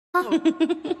Have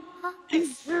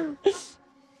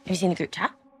you seen the group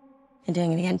chat? You're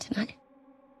doing it again tonight.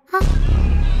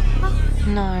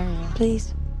 No.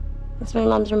 Please. It's my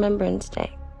mom's Remembrance Day.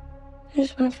 I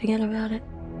just want to forget about it.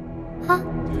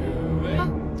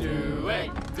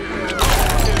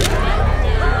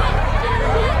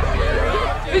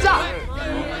 Who's up?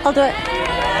 I'll do it.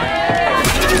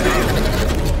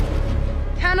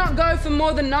 Cannot go for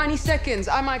more than 90 seconds.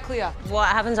 Am I clear? What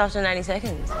happens after 90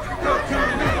 seconds?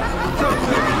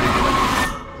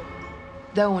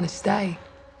 Don't want to stay.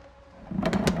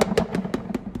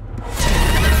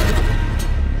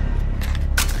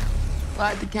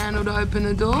 Light the candle to open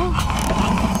the door.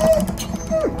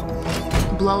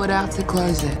 Blow it out to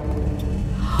close it.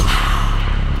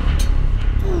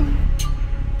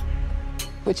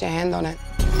 Put your hand on it.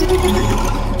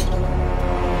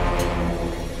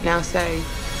 Now say,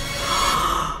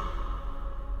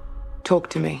 talk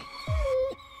to me.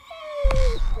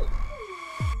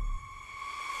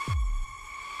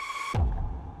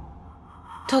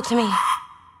 Talk to me.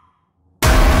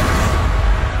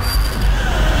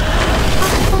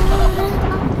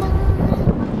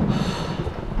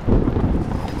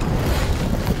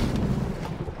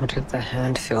 What did the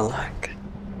hand feel like?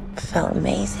 It felt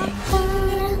amazing.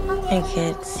 I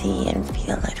could see and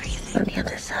feel everything on the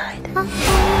other side.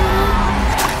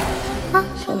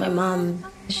 So my mom,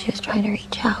 she was trying to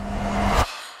reach out.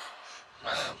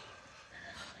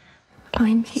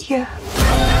 I'm here.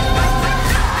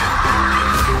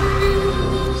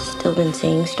 Still been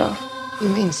seeing stuff. You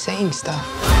mean saying stuff?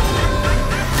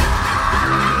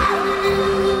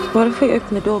 What if we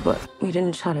opened the door but we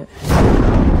didn't shut it?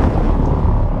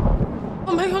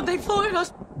 Oh my god, they followed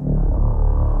us.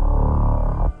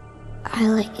 I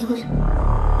like you.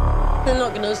 They're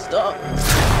not gonna stop.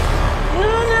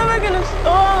 They're never gonna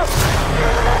stop.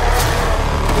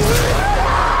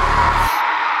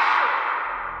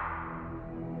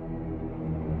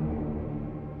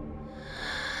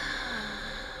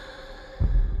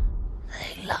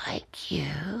 They like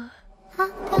you.